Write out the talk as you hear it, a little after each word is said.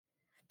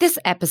This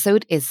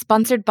episode is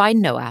sponsored by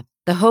Noah,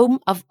 the home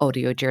of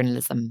audio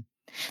journalism.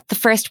 The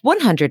first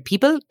 100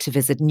 people to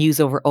visit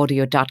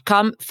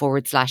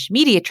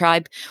newsoveraudio.com/media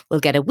tribe will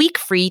get a week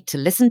free to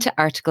listen to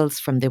articles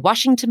from the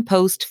Washington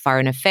Post,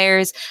 Foreign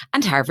Affairs,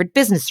 and Harvard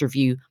Business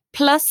Review,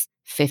 plus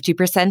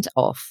 50%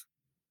 off.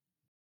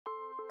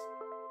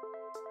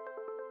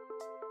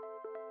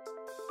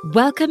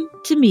 Welcome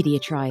to Media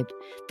Tribe,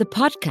 the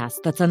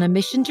podcast that's on a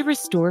mission to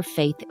restore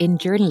faith in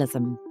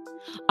journalism.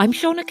 I'm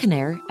Shona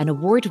Kinnair, an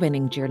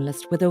award-winning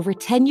journalist with over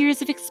 10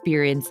 years of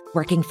experience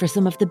working for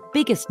some of the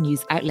biggest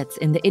news outlets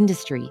in the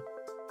industry.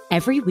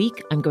 Every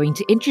week, I'm going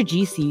to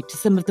introduce you to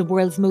some of the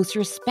world's most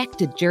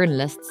respected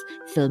journalists,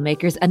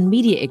 filmmakers, and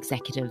media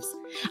executives,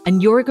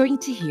 and you're going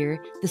to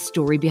hear the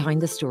story behind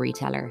the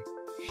storyteller.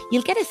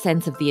 You'll get a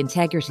sense of the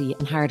integrity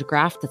and hard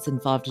graft that's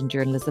involved in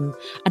journalism,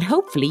 and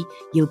hopefully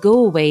you'll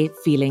go away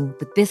feeling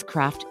that this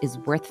craft is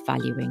worth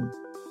valuing.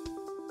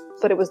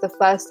 But it was the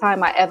first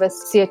time I ever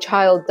see a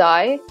child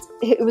die.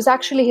 It was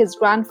actually his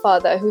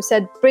grandfather who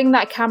said, bring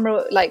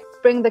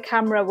the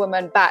camera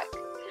woman back.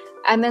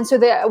 And then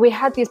we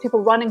had these people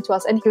running to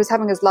us, and he was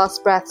having his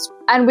last breaths.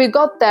 And we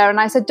got there and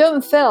I said,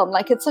 don't film.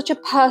 It's such a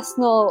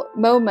personal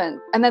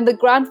moment. And then the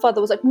grandfather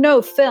was like,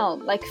 no,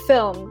 film. And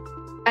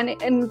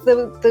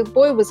the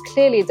boy was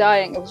clearly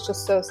dying. It was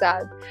just so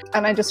sad.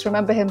 And I just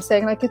remember him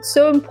saying, it's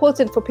so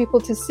important for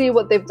people to see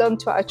what they've done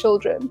to our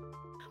children.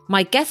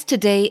 My guest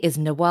today is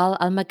Nawal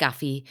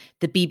Al-Maghafi,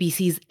 the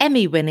BBC's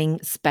Emmy-winning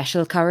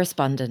special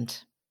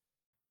correspondent.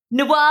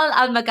 Nawal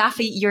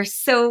Al-Maghafi, you're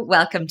so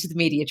welcome to the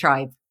Media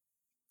Tribe.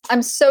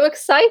 I'm so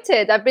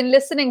excited. I've been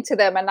listening to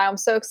them and now I'm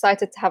so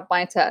excited to have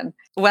my turn.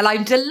 Well,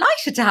 I'm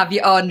delighted to have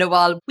you on,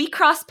 Nawal. We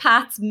crossed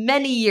paths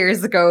many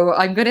years ago.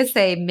 I'm going to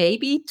say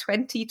maybe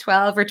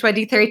 2012 or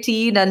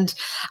 2013. And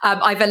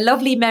I have a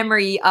lovely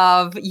memory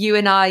of you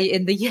and I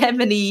in the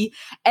Yemeni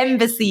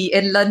embassy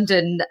in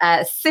London,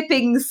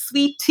 sipping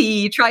sweet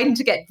tea, trying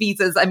to get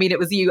visas. I mean, it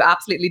was you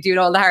absolutely doing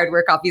all the hard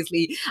work,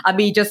 obviously, and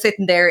me just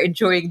sitting there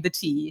enjoying the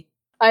tea.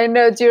 I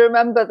know. Do you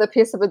remember the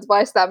piece of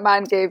advice that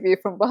man gave you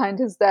from behind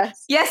his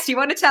desk? Yes. You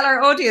want to tell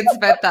our audience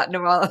about that,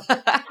 Nawal? I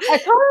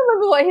can't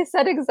remember what he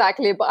said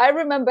exactly, but I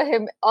remember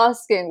him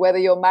asking whether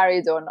you're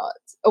married or not,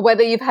 or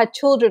whether you've had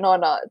children or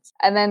not.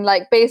 And then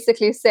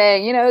basically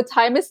saying,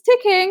 time is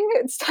ticking.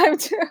 It's time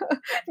to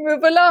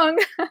move along.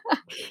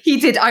 He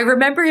did. I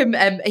remember him.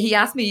 He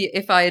asked me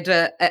if I had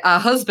a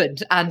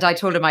husband, and I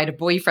told him I had a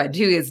boyfriend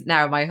who is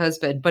now my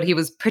husband, but he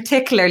was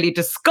particularly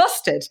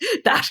disgusted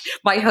that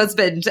my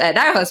husband,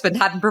 now husband,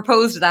 hadn't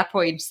proposed at that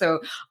point.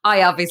 So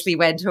I obviously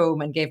went home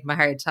and gave him a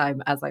hard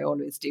time, as I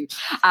always do.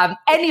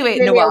 Anyway,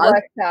 really Nawal. It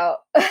worked out.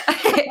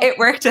 It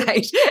worked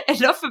out.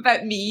 Enough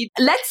about me.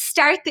 Let's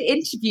start the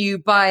interview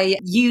by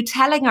you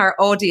telling our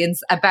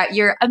audience about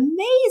your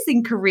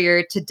amazing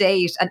career to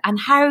date and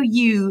how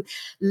you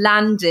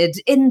landed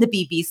in the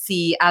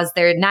BBC as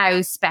their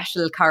now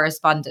special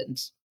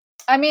correspondent.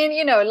 I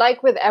mean,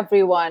 like with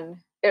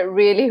everyone, it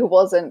really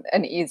wasn't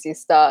an easy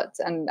start.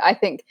 And I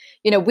think,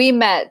 we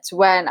met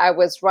when I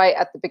was right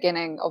at the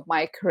beginning of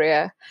my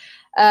career.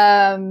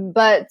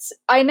 But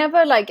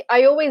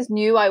I always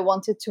knew I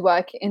wanted to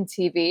work in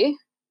TV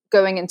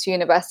going into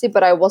university,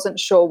 but I wasn't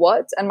sure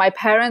what. And my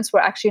parents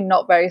were actually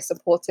not very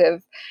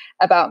supportive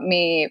about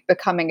me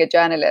becoming a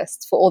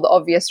journalist for all the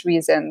obvious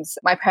reasons.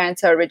 My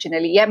parents are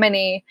originally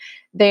Yemeni.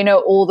 They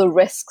know all the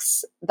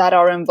risks that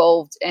are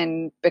involved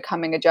in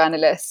becoming a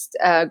journalist,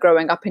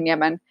 growing up in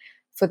Yemen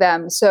for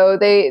them. So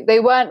they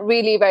weren't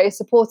really very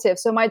supportive.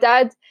 So my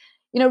dad,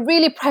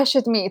 really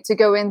pressured me to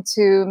go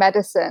into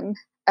medicine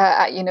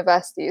at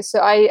university.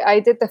 So I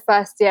did the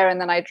first year and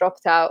then I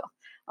dropped out.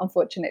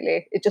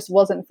 Unfortunately, it just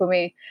wasn't for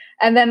me.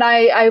 And then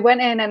I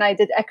went in and I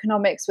did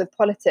economics with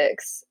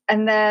politics.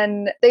 And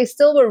then they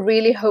still were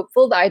really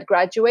hopeful that I'd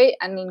graduate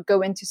and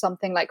go into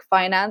something like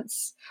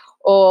finance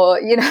or,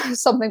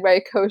 something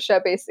very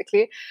kosher,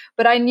 basically.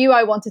 But I knew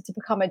I wanted to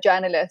become a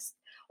journalist.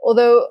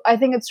 Although I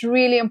think it's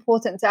really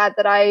important to add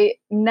that I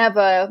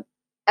never,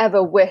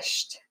 ever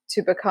wished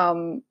to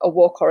become a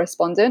war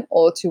correspondent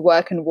or to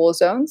work in war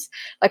zones.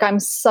 I'm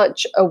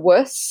such a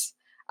wuss.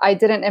 I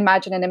didn't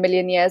imagine in a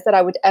million years that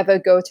I would ever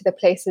go to the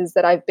places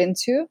that I've been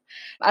to.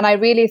 And I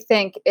really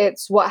think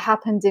it's what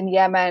happened in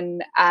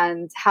Yemen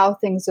and how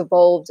things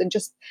evolved and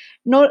just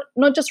not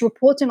just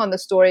reporting on the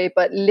story,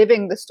 but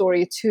living the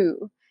story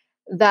too,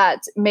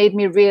 that made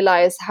me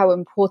realize how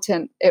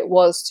important it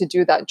was to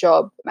do that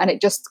job. And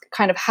it just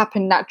kind of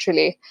happened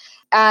naturally.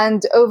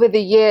 And over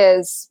the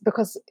years,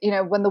 because,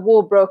 when the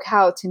war broke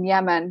out in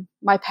Yemen,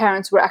 my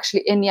parents were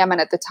actually in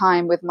Yemen at the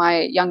time with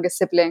my younger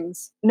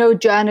siblings. No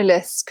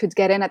journalists could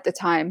get in at the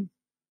time.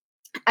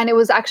 And it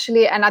was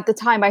actually, and at the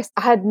time, I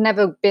had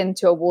never been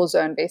to a war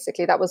zone,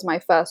 basically. That was my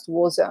first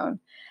war zone.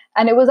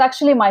 And it was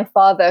actually my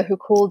father who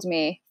called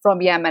me from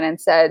Yemen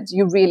and said,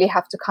 you really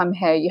have to come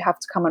here. You have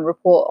to come and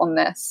report on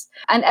this.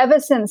 And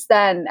ever since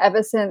then,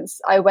 ever since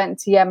I went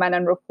to Yemen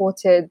and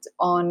reported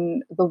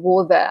on the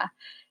war there,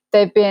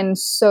 they've been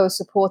so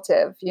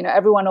supportive.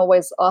 Everyone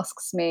always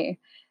asks me,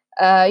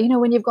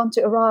 When you've gone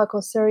to Iraq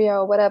or Syria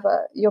or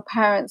whatever, your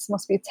parents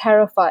must be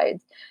terrified.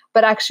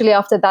 But actually,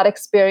 after that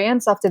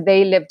experience, after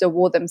they lived a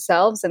war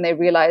themselves and they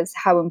realized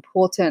how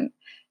important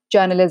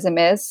journalism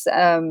is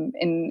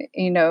in,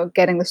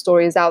 getting the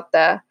stories out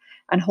there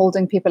and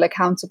holding people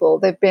accountable,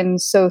 they've been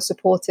so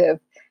supportive.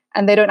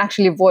 And they don't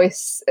actually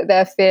voice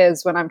their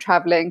fears when I'm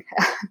traveling.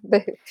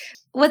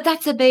 Well,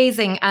 that's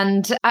amazing.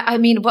 And I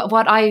mean,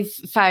 what I've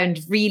found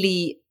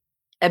really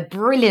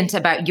brilliant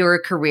about your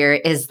career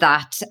is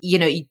that,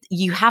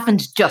 you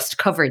haven't just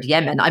covered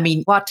Yemen. I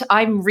mean, what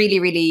I'm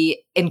really,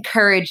 really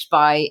encouraged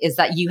by is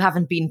that you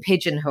haven't been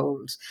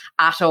pigeonholed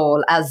at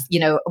all as,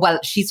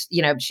 she's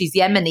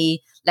Yemeni.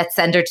 Let's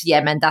send her to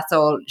Yemen. That's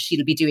all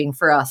she'll be doing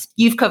for us.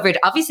 You've covered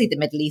obviously the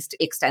Middle East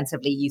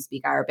extensively. You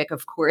speak Arabic,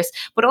 of course,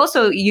 but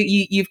also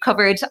you've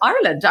covered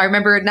Ireland. I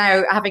remember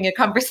now having a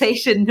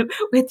conversation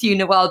with you,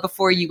 Nawal,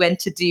 before you went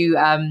to do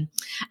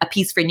a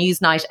piece for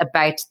Newsnight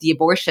about the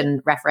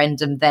abortion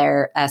referendum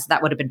there. So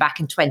that would have been back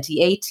in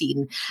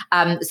 2018.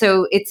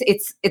 So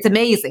it's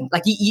amazing.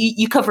 Like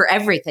you cover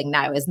everything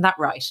now, isn't that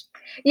right?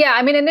 Yeah,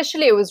 I mean,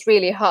 initially it was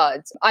really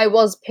hard. I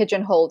was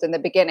pigeonholed in the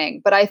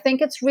beginning, but I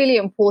think it's really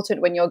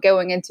important when you're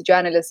going into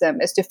journalism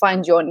is to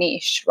find your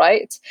niche,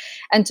 right?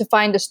 And to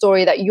find a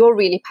story that you're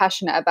really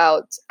passionate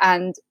about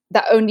and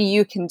that only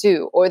you can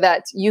do, or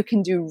that you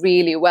can do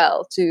really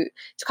well to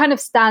kind of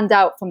stand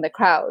out from the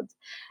crowd.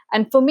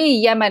 And for me,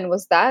 Yemen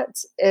was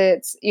that.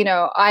 It's,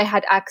 I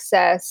had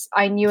access,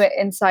 I knew it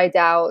inside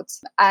out,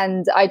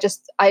 and I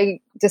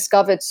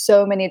discovered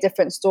so many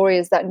different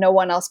stories that no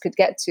one else could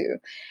get to.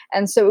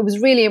 And so it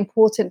was really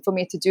important for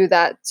me to do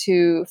that,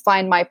 to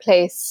find my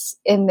place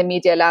in the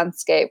media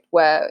landscape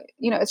where,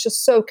 it's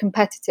just so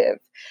competitive.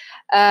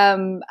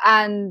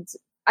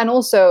 And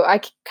also,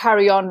 I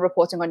carry on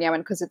reporting on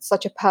Yemen because it's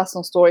such a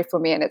personal story for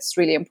me and it's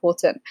really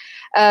important.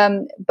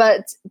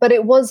 But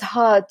it was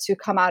hard to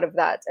come out of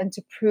that and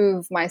to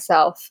prove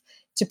myself,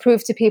 to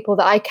prove to people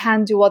that I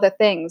can do other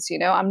things.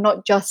 I'm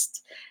not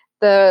just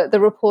the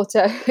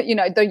reporter,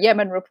 the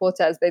Yemen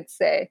reporter, as they'd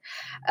say.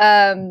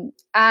 And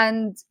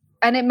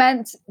it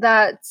meant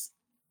that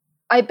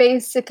I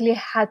basically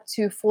had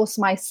to force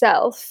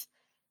myself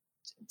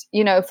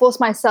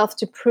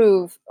to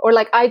prove, or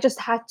like I just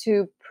had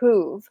to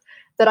prove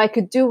that I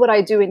could do what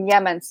I do in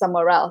Yemen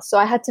somewhere else. So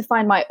I had to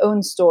find my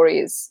own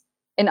stories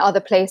in other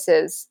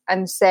places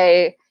and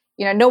say,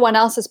 no one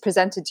else has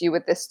presented you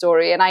with this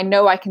story, and I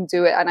know I can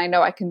do it, and I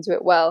know I can do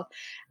it well.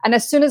 And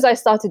as soon as I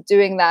started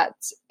doing that,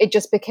 it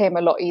just became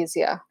a lot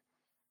easier.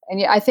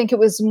 And I think it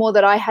was more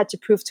that I had to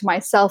prove to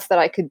myself that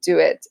I could do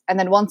it. And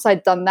then once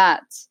I'd done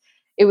that,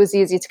 it was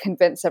easy to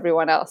convince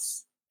everyone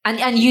else.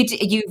 And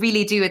you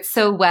really do it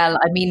so well.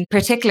 I mean,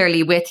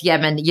 particularly with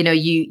Yemen,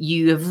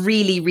 you have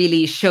really,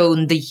 really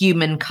shown the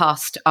human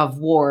cost of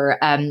war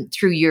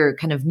through your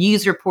kind of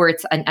news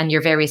reports and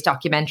your various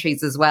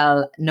documentaries as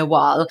well,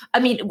 Nawal. I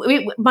mean,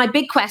 my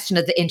big question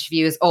of the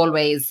interview is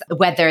always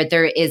whether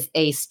there is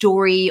a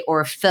story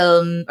or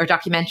film or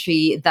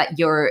documentary that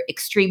you're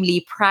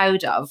extremely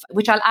proud of,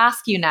 which I'll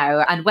ask you now.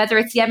 And whether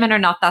it's Yemen or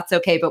not, that's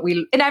okay, but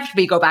we'll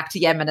inevitably go back to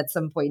Yemen at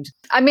some point.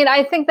 I mean,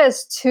 I think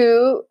there's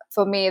two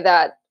for me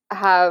that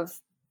have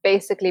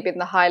basically been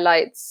the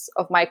highlights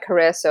of my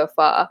career so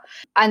far.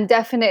 And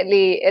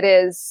definitely it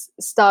is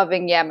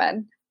Starving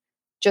Yemen,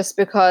 just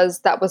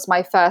because that was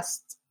my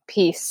first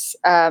piece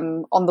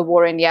on the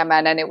war in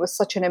Yemen. And it was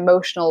such an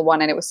emotional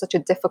one. And it was such a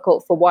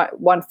difficult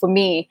one for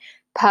me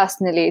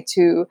personally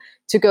to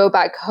go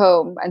back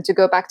home and to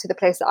go back to the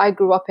place that I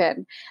grew up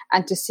in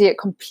and to see it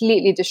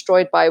completely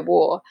destroyed by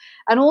war.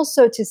 And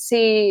also to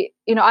see,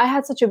 I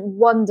had such a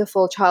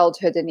wonderful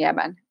childhood in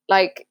Yemen.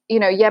 Like,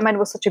 Yemen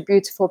was such a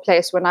beautiful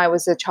place when I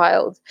was a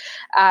child.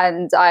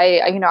 And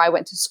I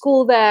went to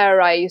school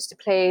there. I used to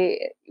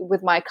play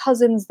with my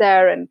cousins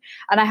there. And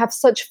I have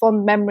such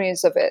fond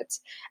memories of it.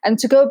 And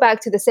to go back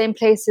to the same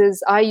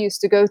places I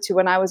used to go to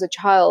when I was a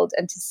child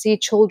and to see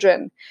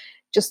children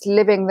just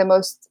living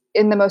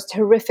in the most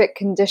horrific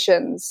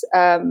conditions,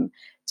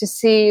 to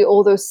see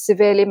all those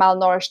severely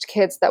malnourished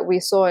kids that we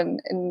saw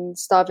in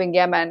Starving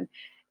Yemen.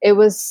 It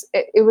was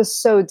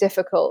so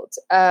difficult.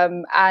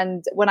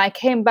 And when I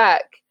came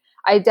back,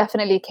 I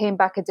definitely came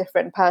back a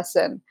different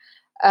person.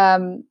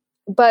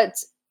 But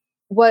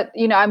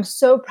I'm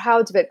so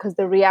proud of it because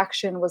the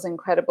reaction was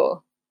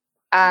incredible.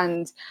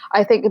 And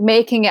I think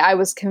making it, I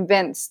was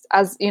convinced,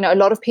 as a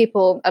lot of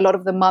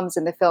the mums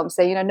in the film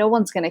say, no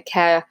one's going to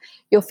care.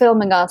 You're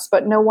filming us,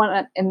 but no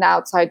one in the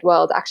outside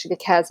world actually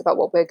cares about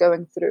what we're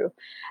going through.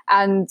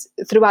 And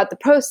throughout the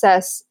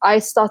process, I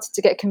started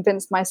to get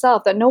convinced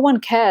myself that no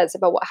one cares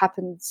about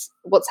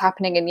what's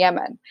happening in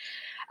Yemen.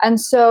 And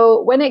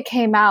so when it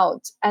came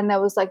out and there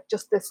was like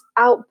just this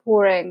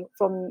outpouring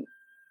from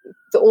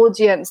the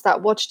audience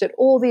that watched it,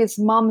 all these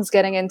mums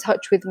getting in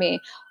touch with me,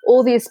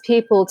 all these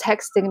people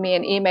texting me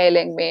and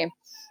emailing me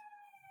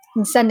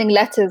and sending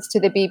letters to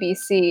the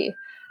BBC.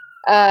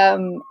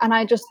 And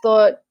I just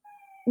thought,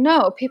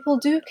 no, people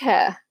do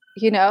care,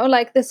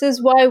 like this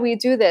is why we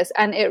do this.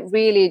 And it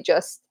really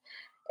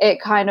it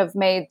kind of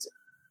made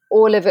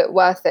all of it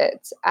worth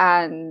it.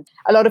 And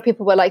a lot of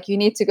people were like, you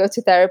need to go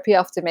to therapy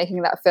after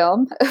making that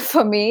film.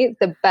 For me,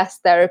 the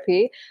best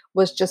therapy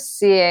was just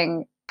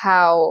seeing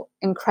how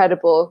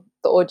incredible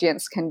the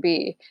audience can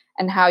be,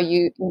 and how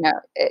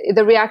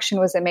the reaction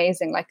was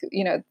amazing. Like,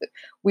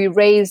 we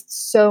raised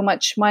so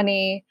much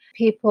money.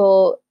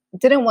 People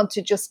didn't want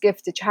to just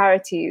give to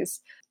charities.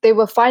 They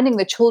were finding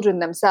the children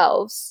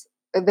themselves.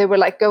 They were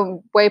like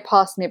going way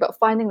past me, but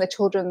finding the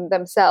children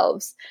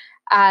themselves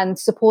and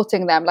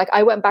supporting them. Like,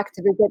 I went back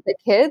to visit the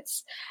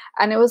kids,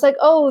 and it was like,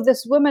 oh,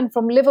 this woman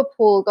from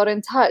Liverpool got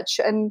in touch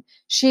and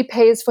she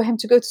pays for him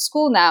to go to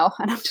school now.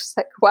 And I'm just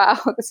like, wow,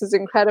 this is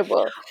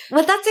incredible.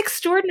 Well, that's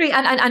extraordinary.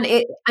 And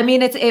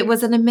it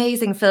was an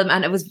amazing film,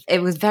 and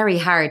it was very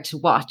hard to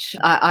watch.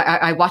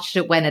 I watched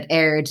it when it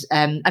aired.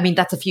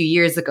 That's a few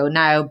years ago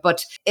now,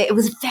 but it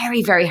was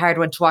very, very hard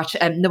one to watch,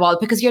 Nawal,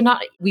 because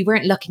we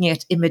weren't looking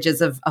at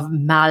images of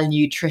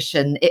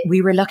malnutrition.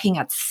 We were looking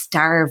at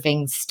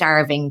starving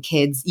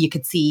kids. You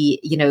could see,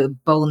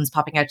 bones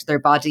popping out of their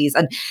bodies.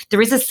 And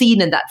there is a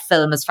scene in that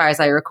film, as far as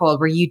I recall,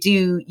 where you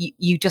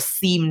just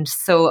seemed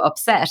so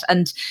upset.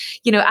 And,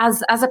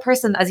 as a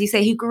person, as you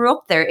say, who grew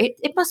up there,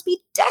 it must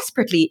be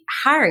desperately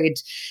hard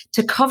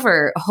to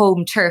cover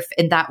home turf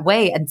in that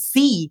way and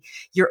see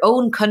your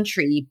own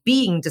country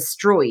being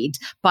destroyed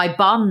by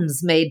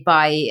bombs made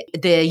by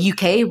the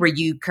UK, where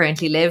you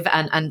currently live,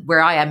 and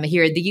where I am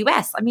here in the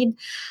US. I mean,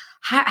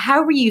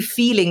 how were you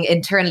feeling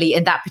internally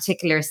in that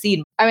particular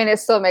scene? I mean, it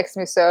still makes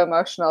me so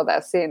emotional,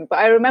 that scene. But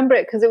I remember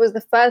it because it was the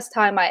first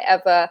time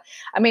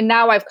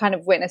now I've kind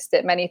of witnessed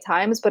it many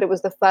times, but it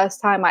was the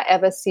first time I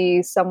ever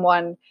see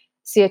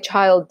a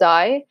child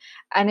die.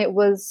 And it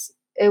was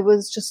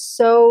just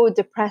so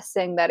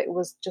depressing that it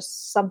was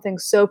just something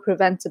so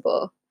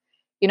preventable.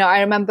 I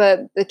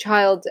remember the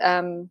child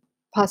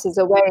passes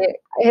away.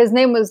 His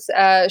name was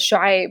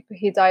Shuaib.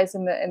 He dies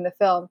in the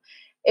film.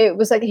 It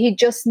was like he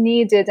just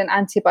needed an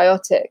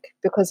antibiotic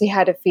because he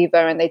had a fever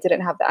and they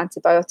didn't have the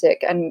antibiotic.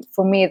 And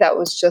for me, that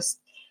was just,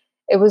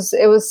 it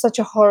was such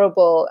a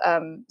horrible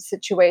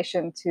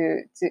situation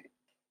to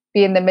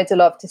be in the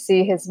middle of, to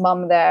see his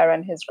mum there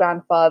and his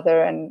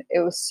grandfather. And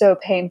it was so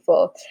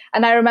painful.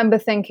 And I remember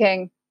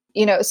thinking,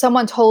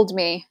 someone told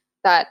me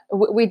that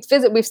we'd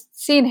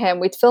seen him,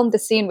 we'd filmed the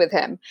scene with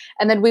him.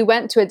 And then we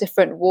went to a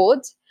different ward.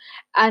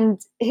 And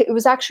it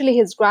was actually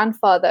his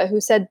grandfather who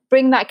said,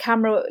 bring the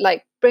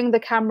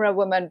camera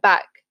woman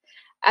back.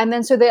 And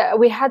then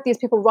we had these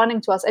people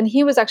running to us, and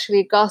he was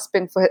actually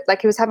gasping for it,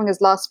 like he was having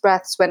his last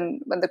breaths when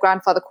the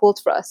grandfather called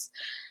for us.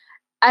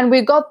 And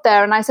we got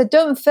there, and I said,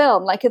 don't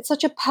film. Like, it's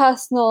such a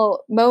personal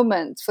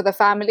moment for the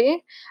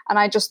family. And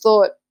I just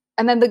thought,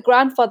 and then the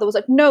grandfather was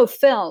like, no,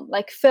 film.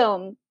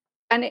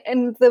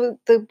 And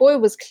the boy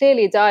was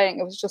clearly dying.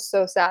 It was just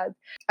so sad.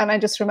 And I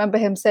just remember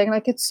him saying,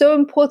 like, it's so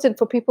important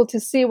for people to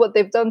see what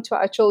they've done to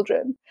our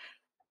children.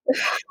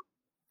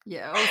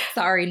 Yeah. Oh,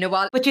 sorry,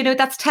 Nawal. But,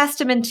 that's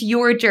testament to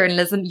your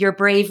journalism, your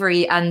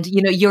bravery, and,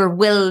 your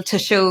will to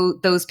show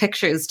those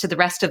pictures to the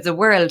rest of the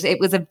world. It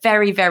was a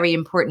very, very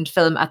important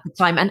film at the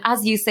time. And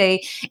as you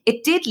say,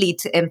 it did lead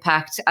to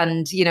impact.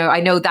 And, I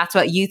know that's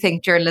what you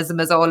think journalism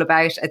is all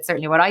about. It's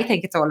certainly what I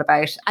think it's all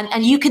about.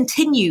 And you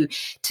continue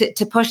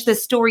to push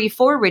this story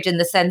forward in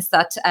the sense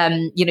that,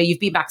 you've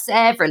been back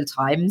several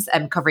times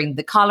covering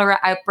the cholera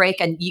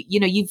outbreak. And,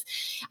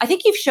 I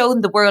think you've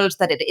shown the world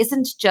that it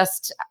isn't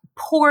just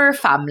poor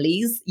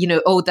families,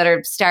 that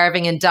are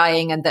starving and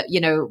dying and that,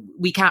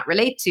 we can't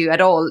relate to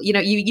at all.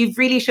 You've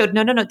really showed,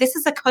 no, this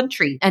is a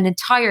country, an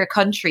entire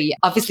country,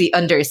 obviously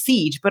under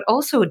siege, but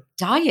also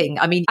dying.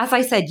 I mean, as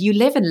I said, you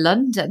live in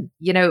London,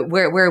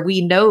 where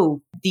we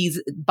know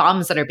these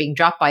bombs that are being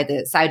dropped by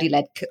the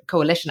Saudi-led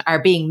coalition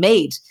are being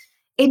made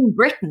in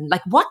Britain.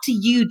 Like, what do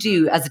you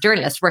do as a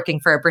journalist working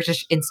for a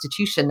British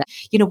institution?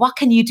 What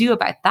can you do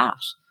about that?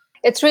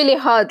 It's really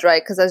hard,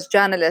 right? Because as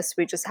journalists,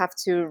 we just have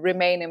to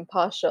remain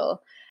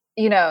impartial.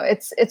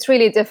 It's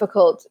really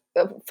difficult.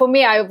 For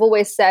me, I've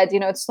always said,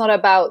 it's not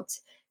about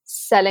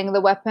selling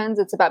the weapons.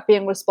 It's about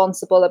being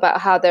responsible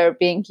about how they're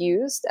being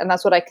used. And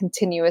that's what I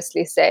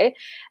continuously say.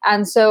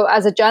 And so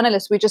as a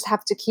journalist, we just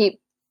have to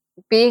keep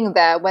being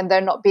there when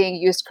they're not being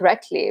used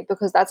correctly,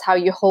 because that's how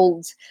you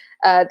hold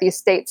these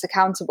states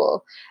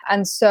accountable.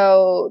 And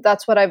so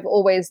that's what I've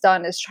always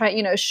done, is try,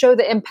 show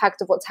the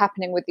impact of what's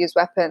happening with these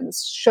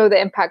weapons, show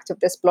the impact of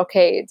this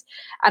blockade.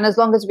 And as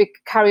long as we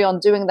carry on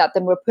doing that,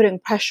 then we're putting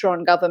pressure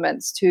on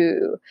governments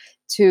to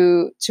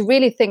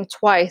really think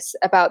twice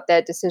about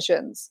their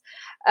decisions.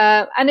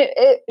 And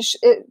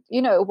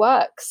it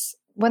works.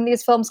 When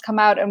these films come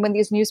out and when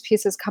these news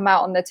pieces come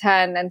out on the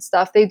 10 and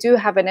stuff, they do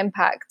have an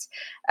impact.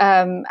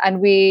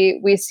 And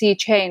we see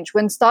change.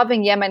 When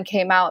Starving Yemen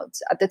came out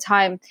at the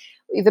time,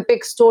 the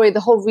big story, the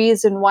whole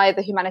reason why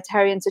the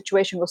humanitarian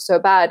situation was so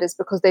bad is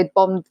because they'd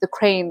bombed the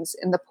cranes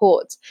in the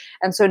port.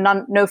 And so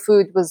no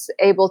food was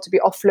able to be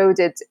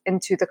offloaded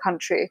into the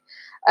country.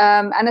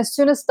 And as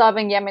soon as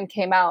Starving Yemen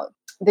came out,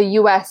 the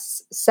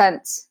US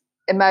sent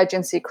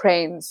emergency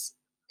cranes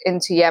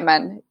into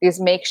Yemen, these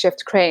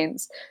makeshift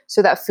cranes,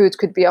 so that food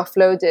could be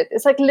offloaded.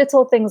 It's like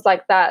little things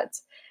like that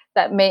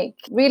that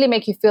really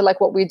make you feel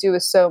like what we do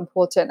is so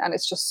important and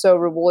it's just so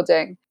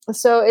rewarding.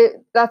 So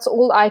that's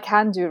all I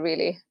can do,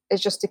 really,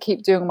 is just to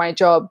keep doing my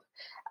job.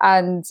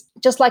 And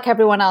just like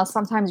everyone else,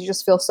 sometimes you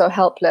just feel so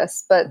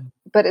helpless, but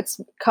it's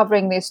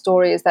covering these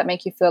stories that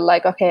make you feel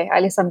like, okay,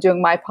 at least I'm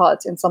doing my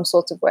part in some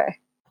sort of way.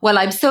 Well,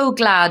 I'm so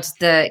glad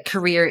the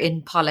career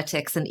in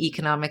politics and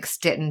economics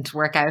didn't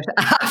work out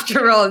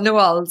after all,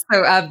 Nawal.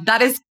 So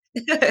that is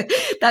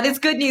that is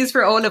good news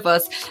for all of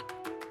us.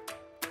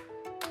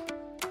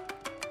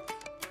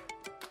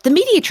 The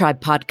Media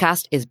Tribe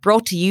podcast is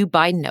brought to you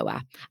by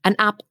Noah, an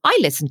app I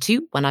listen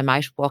to when I'm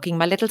out walking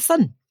my little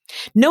son.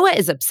 Noah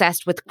is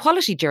obsessed with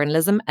quality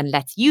journalism and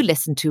lets you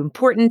listen to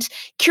important,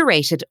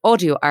 curated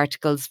audio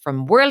articles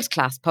from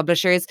world-class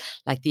publishers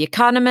like The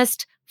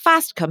Economist,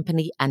 Fast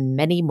Company, and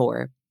many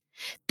more.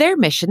 Their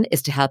mission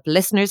is to help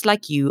listeners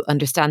like you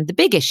understand the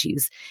big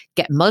issues,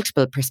 get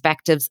multiple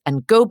perspectives,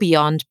 and go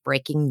beyond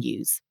breaking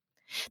news.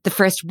 The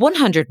first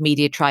 100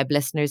 Media Tribe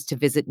listeners to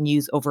visit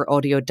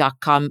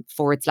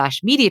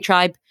newsoveraudio.com/Media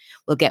Tribe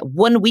will get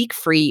 1 week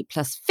free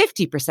plus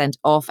 50%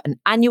 off an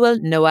annual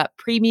Noah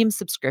premium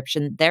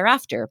subscription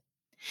thereafter.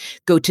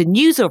 Go to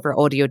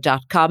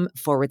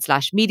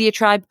newsoveraudio.com/Media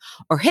Tribe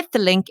or hit the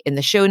link in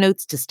the show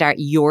notes to start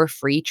your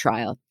free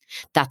trial.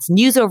 That's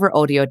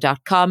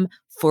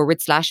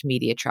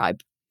newsoveraudio.com/Media Tribe.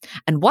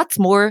 And what's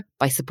more,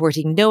 by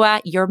supporting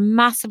Noah, you're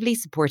massively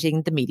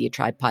supporting the Media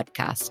Tribe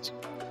podcast.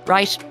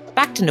 Right,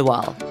 back to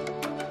Nawal.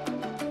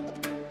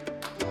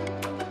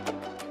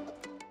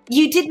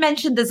 You did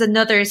mention there's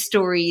another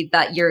story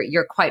that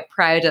you're quite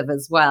proud of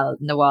as well,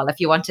 Nawal, if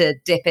you want to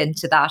dip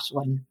into that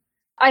one.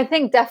 I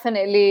think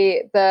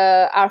definitely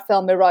our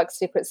film Iraq's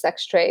Secret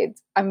Sex Trade,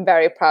 I'm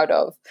very proud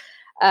of.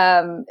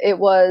 It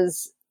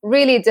was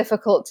really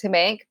difficult to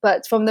make,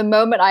 but from the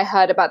moment I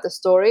heard about the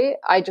story,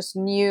 I just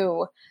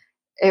knew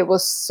it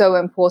was so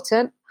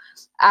important.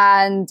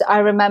 And I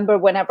remember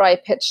whenever I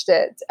pitched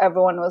it,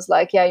 everyone was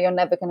like, yeah, you're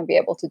never going to be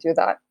able to do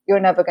that. You're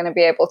never going to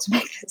be able to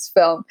make this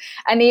film.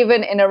 And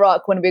even in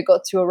Iraq, when we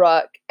got to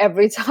Iraq,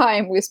 every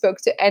time we spoke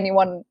to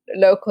anyone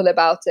local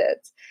about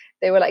it,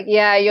 they were like,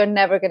 yeah, you're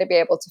never going to be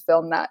able to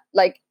film that.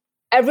 Like,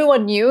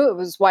 everyone knew it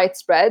was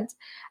widespread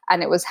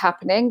and it was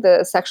happening,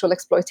 the sexual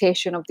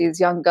exploitation of these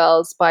young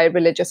girls by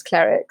religious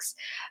clerics.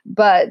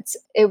 But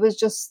it was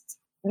just,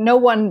 no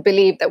one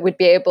believed that we'd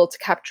be able to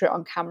capture it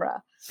on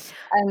camera.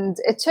 And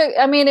it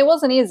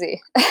wasn't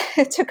easy.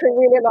 It took a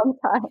really long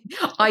time.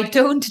 I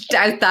don't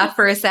doubt that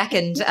for a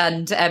second.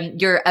 And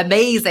your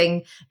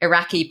amazing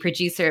Iraqi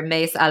producer,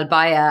 Mace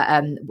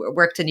Al-Baya,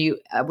 worked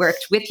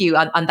with you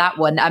on that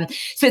one.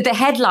 So the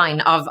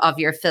headline of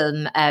your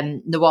film,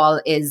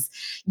 Nawal, is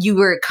you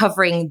were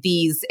covering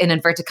these, in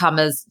inverted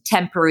commas,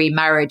 temporary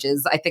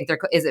marriages. I think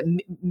is it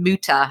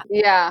muta?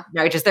 Yeah.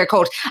 Marriages, they're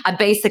called. And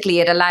basically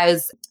it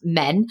allows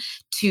men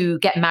to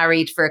get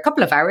married for a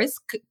couple of hours,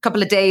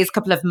 couple of days,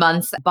 couple of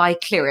months by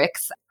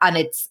clerics. And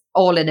it's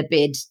all in a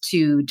bid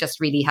to just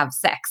really have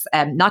sex,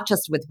 not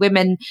just with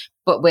women,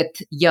 but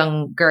with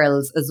young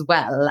girls as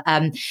well.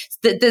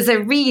 There's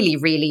a really,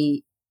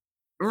 really,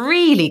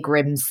 really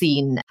grim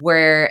scene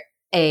where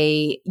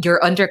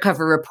your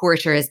undercover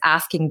reporter is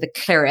asking the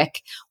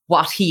cleric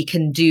what he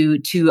can do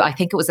to, I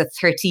think it was a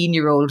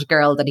 13-year-old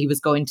girl that he was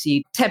going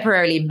to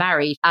temporarily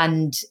marry.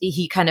 And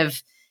he kind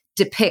of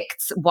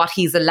depicts what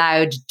he's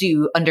allowed to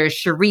do under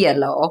Sharia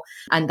law.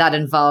 And that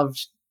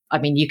involved, I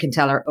mean, you can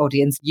tell our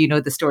audience, you know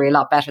the story a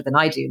lot better than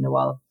I do,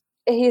 Nawal.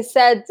 He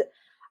said,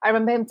 I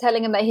remember him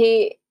telling him that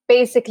he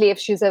basically, if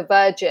she's a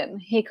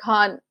virgin,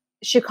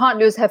 she can't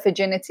lose her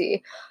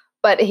virginity,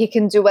 but he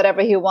can do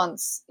whatever he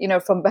wants,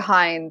 from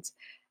behind.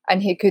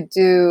 And he could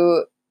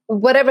do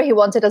whatever he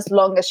wanted as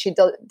long as she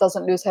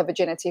doesn't lose her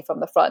virginity from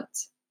the front,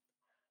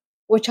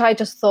 which I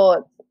just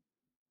thought,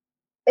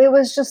 it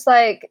was just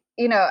like,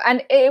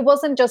 and it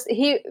wasn't just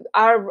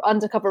our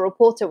undercover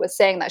reporter was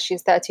saying that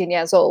she's 13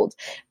 years old,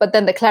 but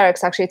then the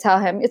clerics actually tell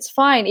him it's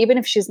fine, even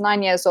if she's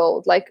 9 years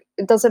old, like,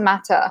 it doesn't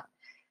matter.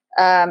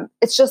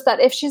 It's just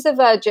that if she's a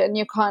virgin,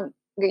 you can't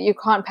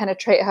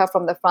penetrate her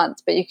from the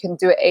front, but you can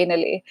do it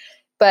anally.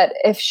 But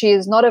if she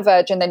is not a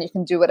virgin, then you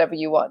can do whatever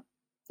you want.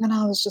 And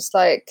I was just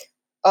like,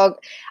 oh,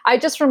 I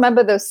just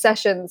remember those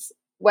sessions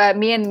where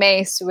me and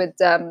Mace would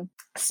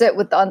sit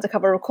with the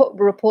undercover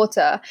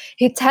reporter.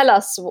 He'd tell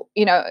us,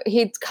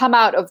 he'd come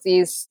out of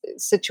these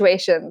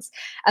situations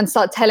and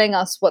start telling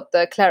us what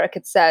the cleric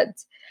had said.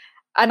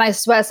 And I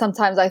swear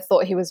sometimes I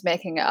thought he was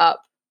making it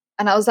up.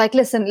 And I was like,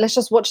 listen, let's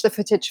just watch the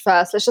footage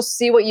first. Let's just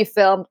see what you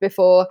filmed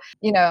before,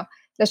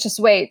 let's just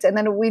wait. And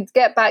then we'd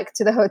get back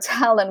to the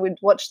hotel and we'd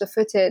watch the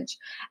footage.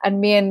 And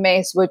me and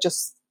Mace were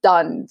just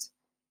stunned.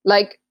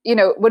 Like,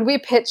 when we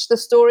pitched the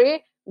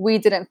story, we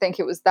didn't think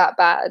it was that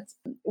bad.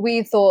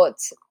 We thought,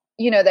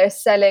 they're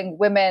selling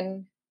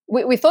women.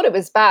 We thought it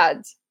was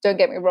bad, don't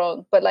get me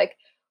wrong. But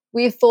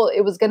we thought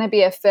it was going to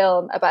be a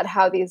film about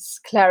how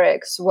these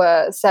clerics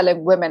were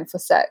selling women for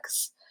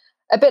sex,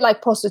 a bit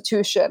like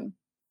prostitution.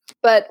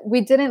 But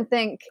we didn't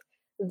think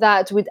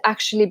that we'd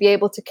actually be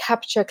able to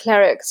capture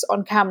clerics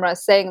on camera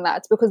saying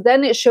that, because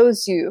then it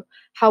shows you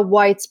how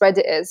widespread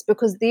it is,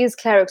 because these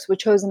clerics were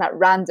chosen at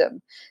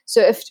random.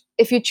 So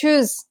if you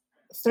choose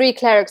 3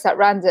 clerics at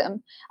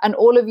random and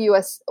all of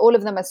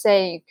them are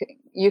saying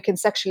you can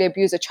sexually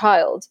abuse a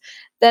child,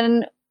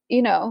 then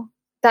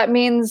that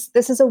means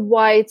this is a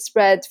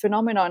widespread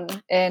phenomenon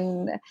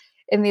in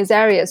these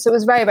areas. So it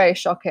was very, very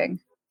shocking.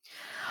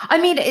 I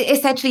mean,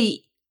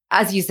 essentially,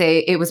 as you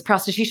say, it was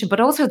prostitution, but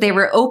also they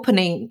were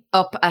opening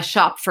up a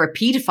shop for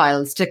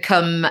pedophiles to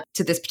come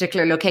to this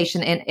particular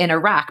location in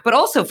Iraq, but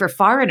also for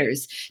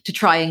foreigners to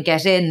try and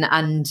get in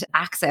and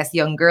access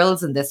young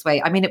girls in this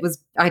way. I mean,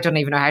 I don't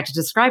even know how to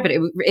describe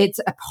it. It's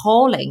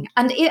appalling.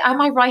 And am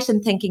I right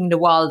in thinking,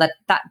 Nawal,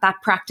 that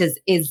practice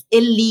is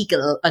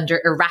illegal under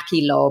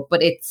Iraqi law,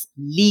 but it's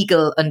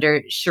legal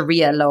under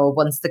Sharia law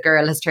once the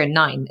girl has turned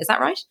 9? Is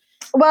that right?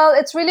 Well,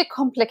 it's really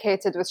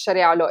complicated with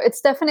Sharia law.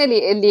 It's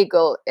definitely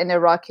illegal in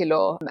Iraqi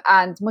law,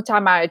 and muta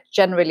marriage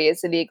generally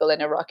is illegal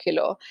in Iraqi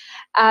law.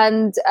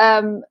 And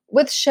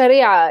with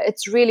Sharia,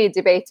 it's really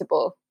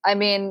debatable. I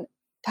mean,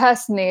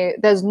 personally,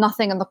 there's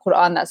nothing in the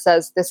Quran that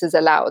says this is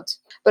allowed.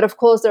 But of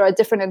course, there are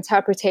different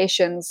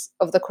interpretations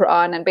of the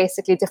Quran, and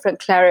basically different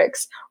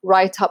clerics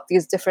write up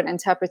these different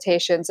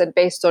interpretations, and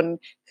based on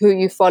who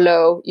you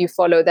follow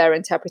their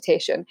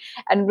interpretation.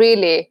 And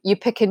really,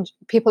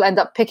 people end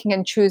up picking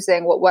and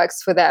choosing what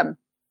works for them.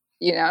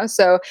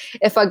 So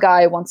if a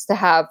guy wants to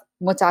have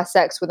muta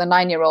sex with a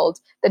 9-year-old,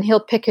 then he'll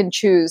pick and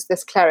choose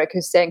this cleric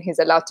who's saying he's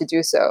allowed to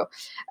do so,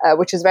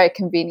 which is very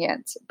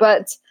convenient.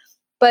 But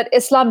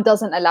Islam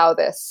doesn't allow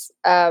this.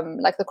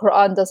 Like the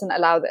Quran doesn't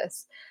allow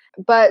this.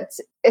 But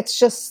it's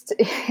just,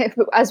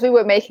 as we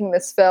were making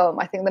this film,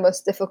 I think the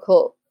most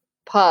difficult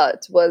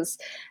part was,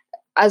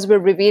 as we're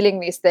revealing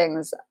these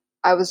things,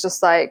 I was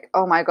just like,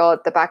 oh my God,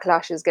 the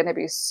backlash is going to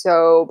be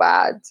so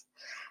bad.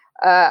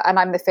 And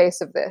I'm the face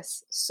of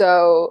this.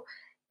 So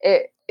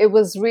it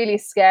was really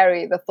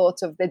scary, the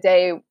thought of the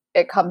day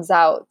it comes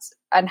out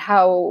and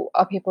how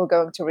are people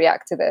going to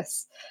react to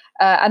this.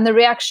 And the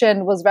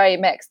reaction was very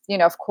mixed.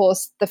 Of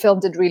course, the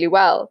film did really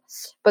well,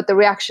 but the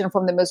reaction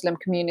from the Muslim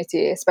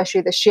community, especially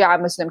the Shia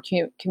Muslim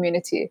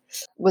community,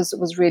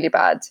 was really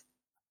bad.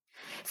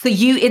 So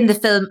you, in the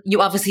film,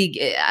 you obviously,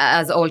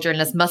 as all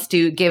journalists must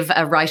do, give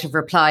a right of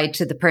reply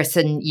to the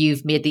person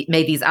you've made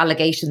these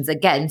allegations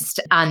against,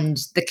 and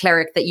the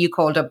cleric that you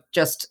called up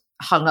just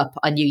hung up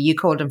on you. You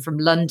called him from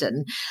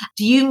London.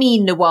 Do you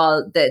mean,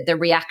 Nawal, the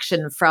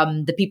reaction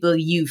from the people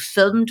you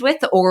filmed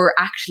with, or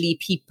actually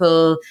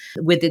people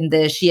within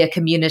the Shia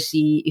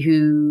community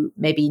who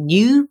maybe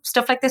knew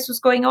stuff like this was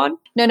going on?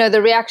 No,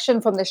 the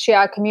reaction from the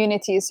Shia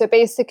community. So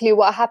basically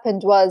what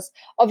happened was,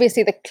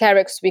 obviously the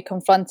clerics we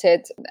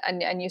confronted,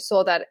 and you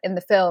saw that in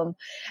the film.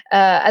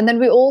 And then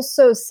we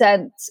also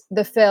sent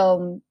the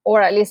film,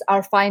 or at least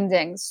our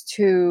findings,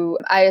 to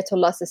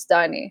Ayatollah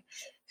Sistani,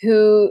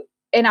 who,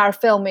 in our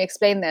film, we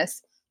explain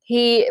this.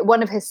 He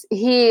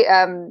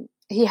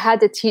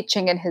had a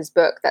teaching in his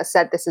book that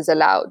said this is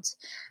allowed,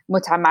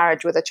 muta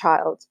marriage with a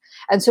child.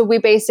 And so we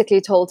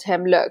basically told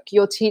him, look,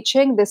 your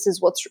teaching, this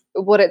is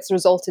what it's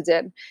resulted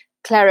in.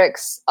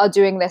 Clerics are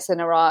doing this in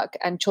Iraq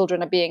and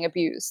children are being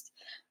abused.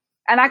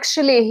 And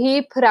actually,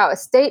 he put out a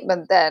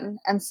statement then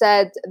and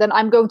said, then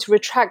I'm going to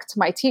retract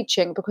my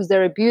teaching because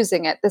they're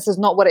abusing it. This is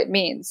not what it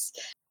means.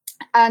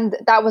 And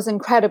that was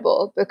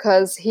incredible,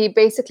 because he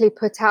basically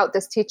put out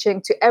this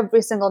teaching to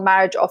every single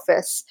marriage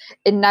office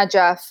in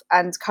Najaf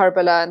and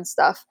Karbala and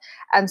stuff.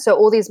 And so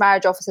all these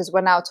marriage offices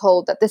were now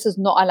told that this is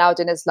not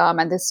allowed in Islam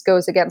and this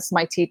goes against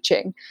my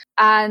teaching.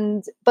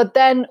 But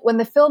then when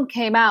the film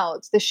came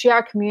out, the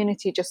Shia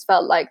community just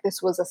felt like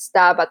this was a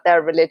stab at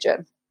their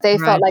religion. They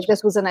felt like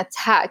this was an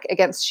attack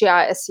against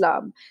Shia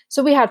Islam.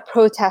 So we had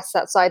protests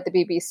outside the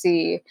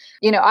BBC.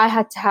 I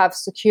had to have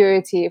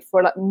security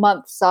for like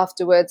months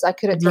afterwards. I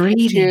couldn't take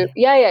it to.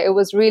 Yeah, it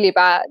was really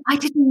bad. I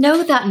didn't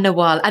know that,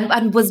 Nawal.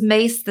 And was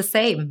Mace the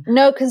same?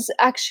 No, because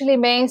actually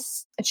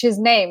Mace, she's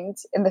named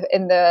in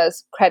the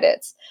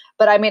credits.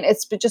 But I mean,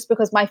 it's just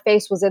because my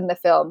face was in the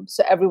film,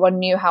 so everyone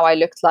knew how I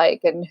looked like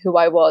and who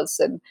I was.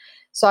 And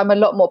so I'm a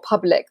lot more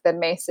public than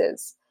Mace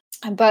is.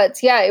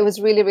 But yeah, it was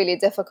really, really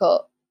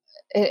difficult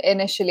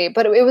initially,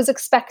 but it was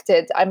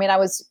expected. I mean, I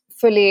was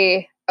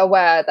fully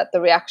aware that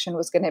the reaction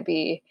was going to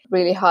be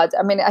really hard.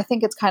 I mean, I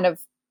think it's kind of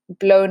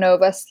blown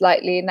over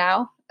slightly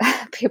now.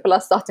 People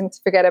are starting to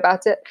forget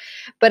about it.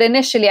 But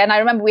initially, and I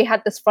remember we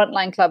had this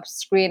Frontline Club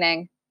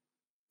screening,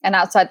 and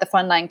outside the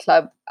Frontline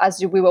Club,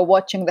 as we were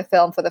watching the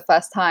film for the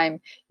first time,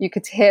 you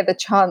could hear the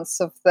chants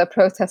of the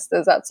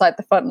protesters outside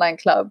the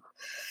Frontline Club.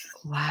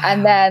 Wow.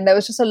 And then there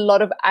was just a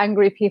lot of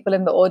angry people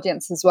in the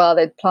audience as well.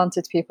 They'd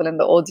planted people in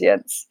the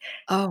audience.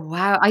 Oh,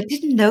 wow. I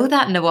didn't know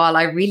that, Nawal.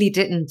 I really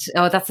didn't.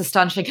 Oh, that's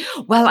astonishing.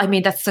 Well, I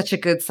mean, that's such a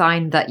good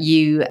sign that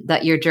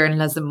your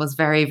journalism was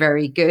very,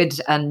 very good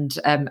and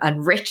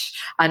rich.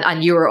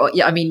 And you were,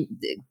 I mean,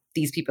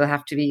 these people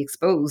have to be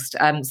exposed.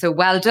 So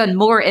well done.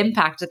 More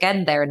impact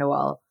again there,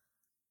 Nawal.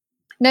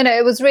 No,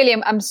 it was really,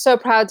 I'm so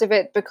proud of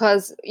it,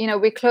 because,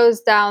 we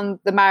closed down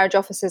the marriage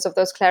offices of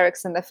those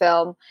clerics in the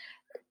film.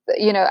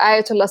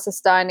 Ayatollah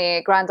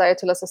Sistani, Grand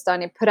Ayatollah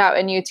Sistani put out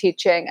a new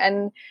teaching,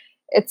 and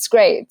it's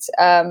great.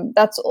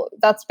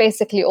 That's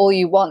basically all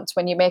you want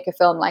when you make a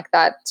film like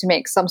that, to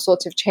make some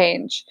sort of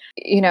change.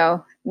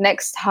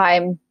 Next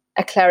time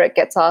a cleric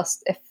gets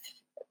asked if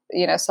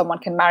someone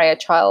can marry a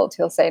child,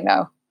 he'll say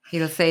no.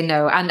 He'll say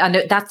no. And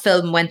that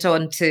film went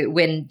on to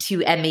win 2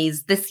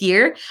 Emmys this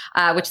year,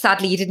 which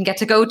sadly you didn't get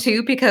to go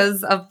to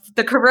because of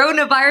the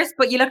coronavirus,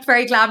 but you looked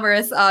very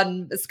glamorous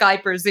on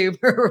Skype or Zoom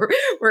or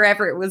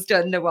wherever it was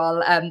done,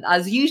 Nawal,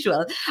 as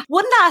usual.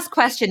 One last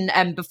question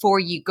before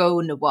you go,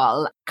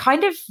 Nawal,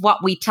 kind of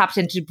what we tapped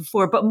into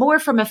before, but more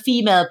from a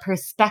female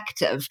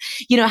perspective.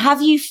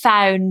 Have you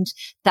found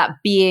that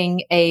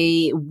being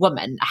a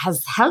woman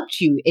has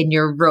helped you in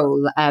your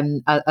role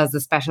as a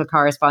special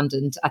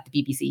correspondent at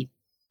the BBC?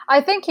 I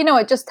think,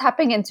 just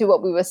tapping into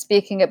what we were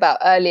speaking about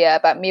earlier,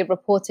 about me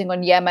reporting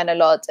on Yemen a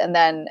lot and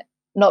then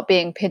not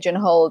being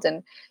pigeonholed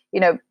and,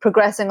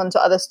 progressing onto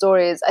other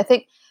stories. I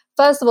think,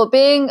 first of all,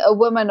 being a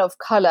woman of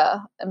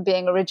color and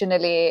being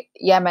originally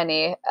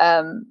Yemeni,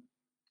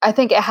 I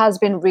think it has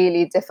been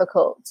really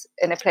difficult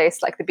in a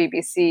place like the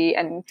BBC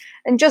and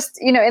just,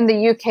 in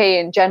the UK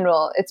in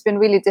general. It's been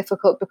really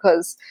difficult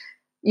because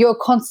you're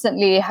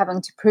constantly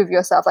having to prove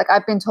yourself. Like,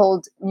 I've been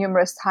told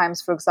numerous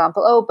times, for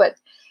example, but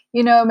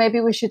maybe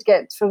we should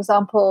get, for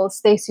example,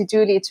 Stacey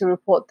Dooley to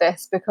report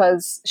this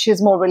because she's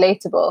more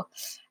relatable.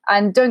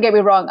 And don't get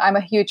me wrong, I'm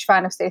a huge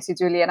fan of Stacey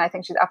Dooley and I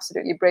think she's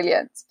absolutely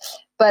brilliant.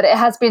 But it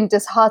has been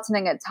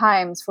disheartening at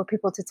times for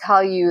people to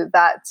tell you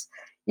that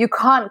you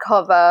can't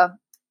cover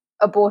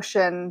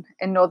abortion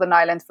in Northern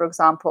Ireland, for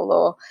example,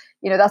 or,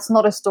 that's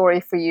not a story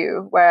for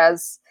you.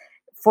 Whereas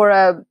for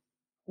a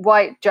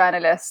white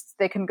journalist,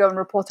 they can go and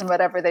report on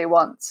whatever they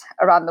want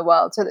around the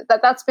world. So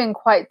that's been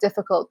quite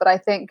difficult. But I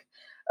think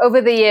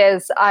over the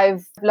years,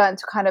 I've learned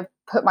to kind of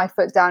put my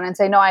foot down and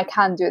say, no, I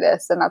can do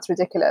this. And that's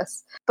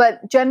ridiculous.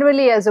 But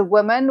generally, as a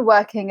woman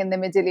working in the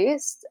Middle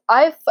East,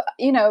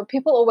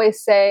 people always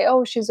say,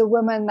 oh, she's a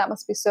woman. That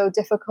must be so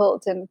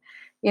difficult. And,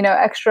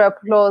 extra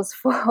applause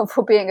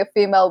for being a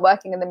female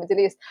working in the Middle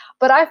East.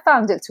 But I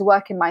found it to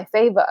work in my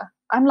favor.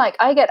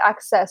 I get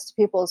access to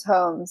people's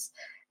homes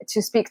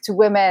to speak to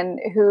women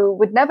who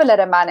would never let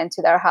a man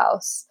into their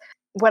house.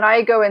 When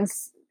I go and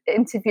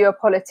interview a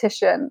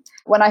politician,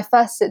 when I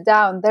first sit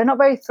down, they're not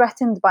very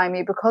threatened by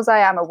me because I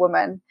am a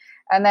woman,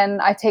 and then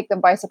I take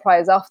them by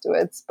surprise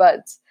afterwards.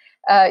 But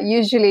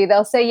usually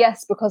they'll say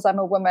yes because I'm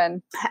a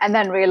woman and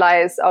then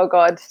realize, oh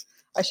God,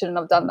 I shouldn't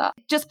have done that.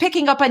 Just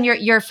picking up on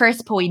your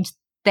first point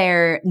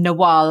there,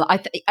 Nawal,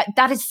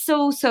 that is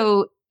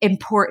so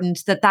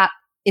important that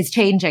is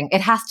changing.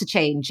 It has to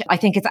change. I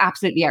think it's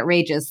absolutely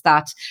outrageous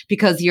that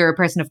because you're a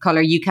person of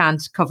colour, you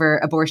can't cover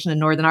abortion in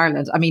Northern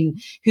Ireland. I mean,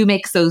 who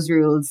makes those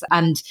rules?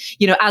 And,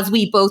 as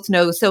we both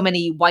know, so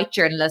many white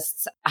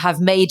journalists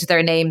have made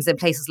their names in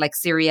places like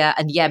Syria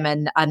and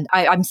Yemen. And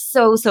I'm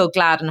so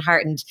glad and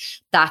heartened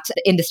that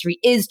the industry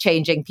is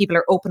changing. People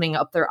are opening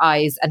up their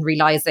eyes and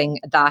realising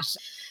that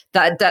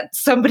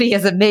somebody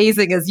as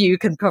amazing as you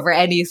can cover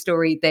any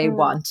story they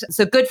want.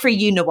 So good for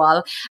you,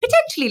 Nawal.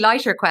 Potentially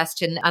lighter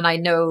question, and I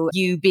know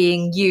you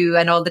being you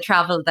and all the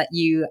travel that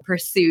you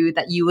pursue,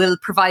 that you will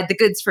provide the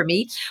goods for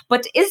me.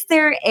 But is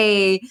there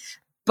a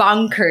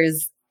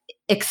bonkers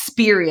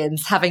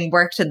experience having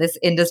worked in this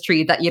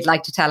industry that you'd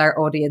like to tell our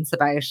audience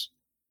about?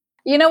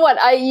 You know what?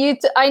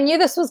 I knew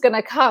this was going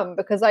to come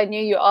because I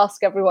knew you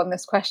ask everyone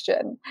this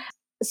question.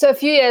 So a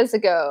few years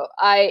ago,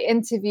 I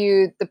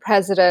interviewed the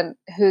president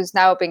who's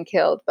now been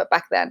killed, but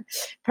back then,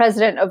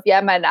 president of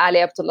Yemen, Ali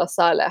Abdullah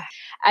Saleh.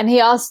 And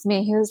he asked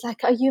me, he was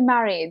like, are you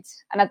married?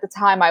 And at the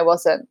time I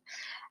wasn't.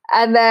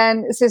 And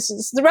then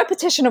it's the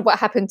repetition of what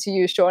happened to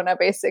you, Shauna,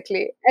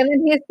 basically. And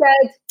then he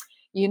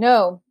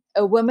said,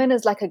 a woman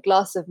is like a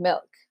glass of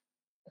milk.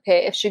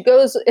 Okay,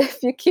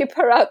 if you keep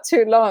her out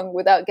too long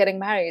without getting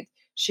married,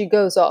 she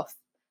goes off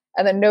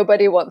and then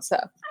nobody wants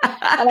her.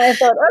 And I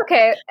thought,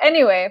 okay,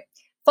 anyway.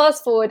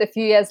 Fast forward a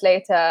few years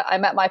later, I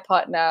met my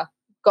partner,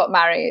 got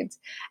married.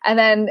 And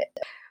then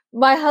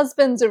my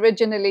husband's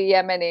originally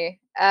Yemeni,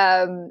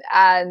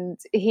 and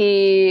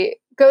he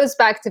goes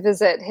back to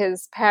visit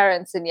his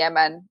parents in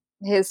Yemen.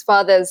 His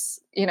father's,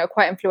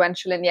 quite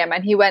influential in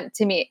Yemen. He went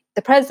to meet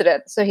the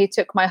president, so he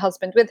took my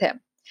husband with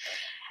him.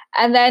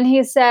 And then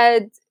he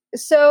said,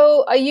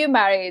 so are you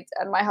married?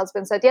 And my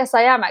husband said, yes,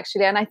 I am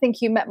actually. And I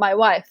think you met my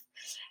wife.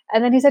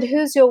 And then he said,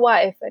 who's your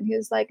wife? And he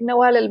was like,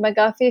 Nawal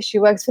Al-Maghafi, she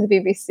works for the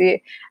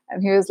BBC.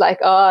 And he was like,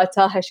 oh,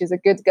 tell her she's a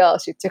good girl.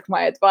 She took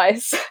my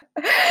advice.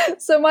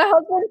 So my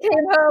husband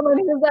came home and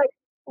he was like,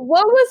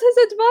 what was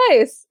his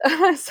advice?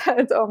 And I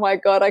said, oh my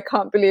God, I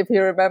can't believe he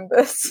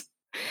remembers.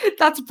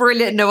 That's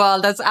brilliant,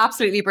 Nawal. That's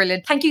absolutely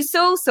brilliant. Thank you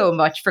so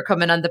much for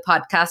coming on the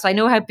podcast. I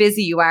know how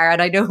busy you are,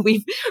 and I know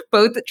we've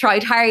both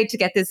tried hard to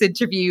get this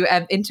interview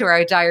into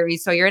our diary.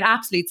 So you're an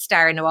absolute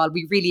star, Nawal.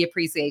 We really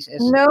appreciate it.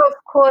 No, of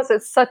course.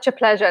 It's such a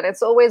pleasure. And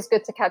it's always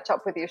good to catch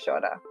up with you,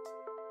 Shauna.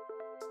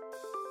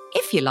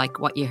 If if you like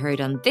what you heard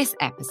on this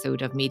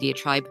episode of Media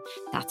Tribe,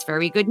 that's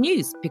very good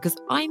news because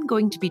I'm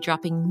going to be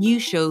dropping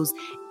new shows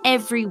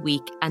every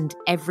week and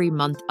every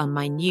month on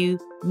my new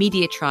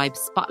Media Tribe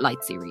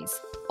Spotlight series.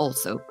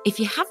 Also, if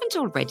you haven't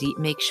already,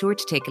 make sure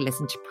to take a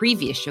listen to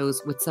previous shows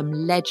with some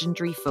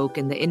legendary folk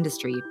in the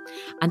industry.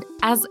 And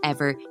as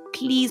ever,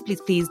 please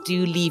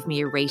do leave me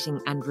a rating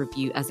and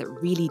review, as it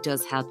really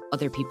does help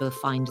other people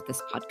find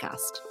this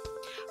podcast.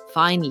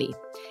 Finally,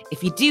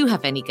 if you do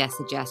have any guest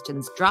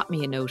suggestions, drop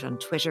me a note on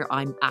Twitter.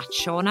 I'm at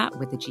Shauna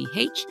with a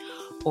GH,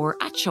 or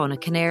at Shauna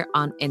Kinnair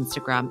on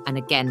Instagram. And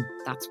again,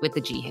 that's with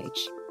the GH.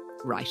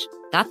 Right,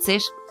 that's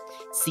it.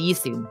 See you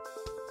soon.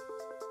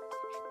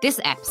 This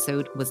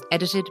episode was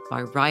edited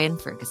by Ryan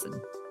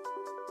Ferguson.